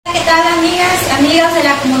amigos de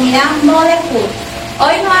la comunidad Mother Food.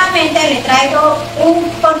 Hoy nuevamente les traigo un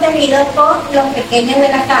contenido con los pequeños de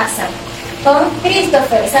la casa, con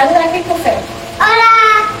Christopher. Saluda, Christopher. Hola.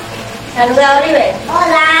 Saluda, Oliver.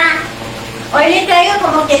 Hola. Hoy les traigo,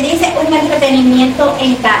 como quien dice, un entretenimiento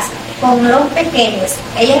en casa con los pequeños.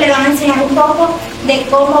 Ellos les van a enseñar un poco de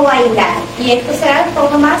cómo bailar, y esto será un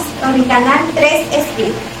poco más con mi canal 3 Speed.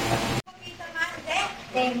 Un poquito más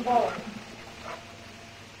de dembow.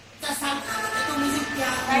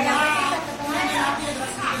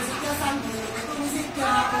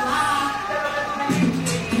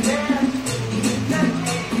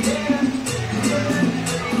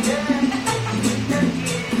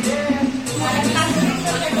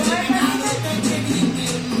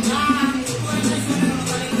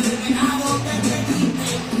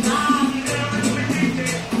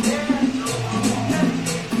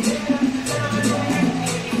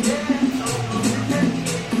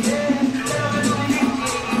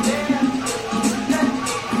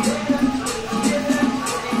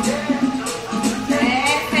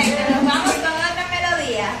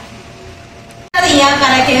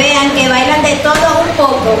 Para que vean que bailan de todo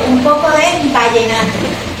un poco de vallenato.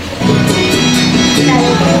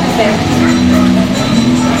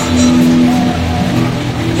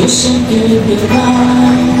 Yo sé que te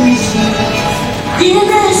vas,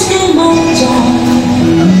 tienes que marchar,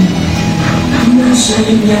 no sé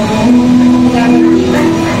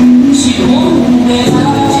si volverás,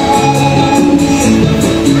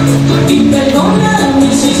 y perdóname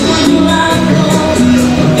si estoy llorando,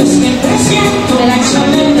 es que te siento la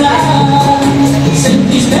soledad,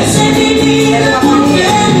 sentiste en mi vida porque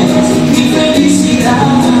eres mi felicidad.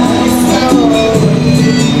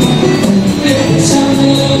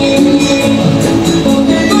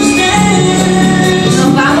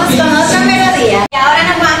 Nos vamos con otra melodía y ahora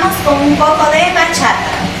nos vamos con un poco de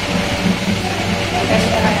bachata.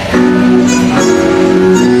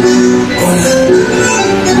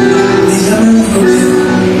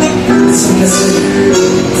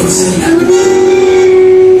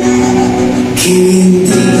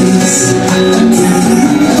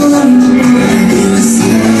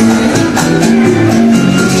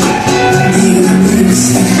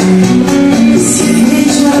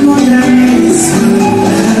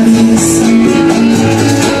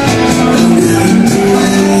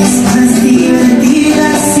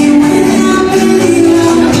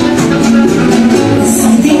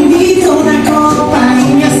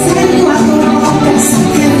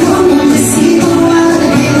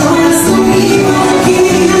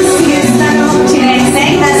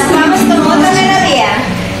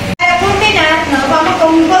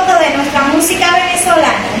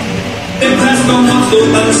 Como tú,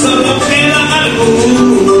 tan solo quedan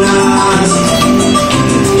algunas.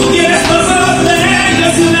 Tú tienes dos ojos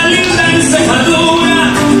negros y una linda encejadura,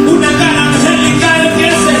 una cara angelical que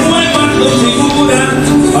se juega a tu figura,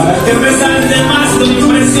 para que resalte más tu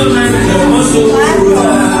impresionante hermosura.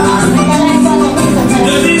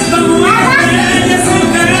 Yo he visto mujeres en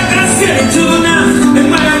Caracas y en Chuna, en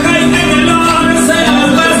Maracay, en el Once,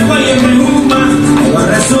 en Pascua y en Pejuma, pero a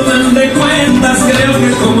resumen de cuentas creo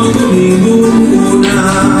que como tú ninguna.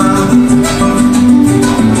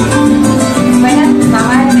 Bueno,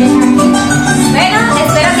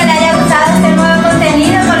 espero que les haya gustado este nuevo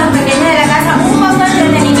contenido con los pequeños de la casa, un poco de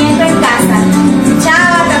entretenimiento en casa.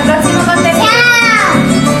 Chao, hasta el próximo contenido.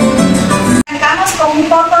 Arrancamos con un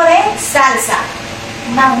poco de salsa.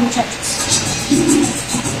 Vamos, muchachos.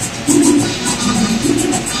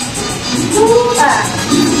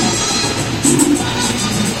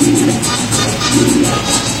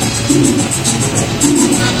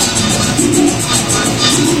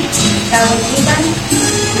 La bolsita.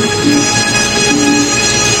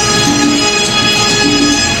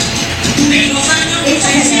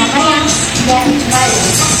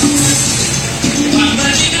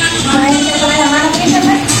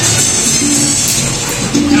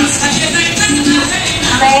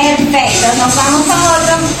 Perfecto, nos vamos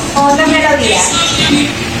con otra melodía.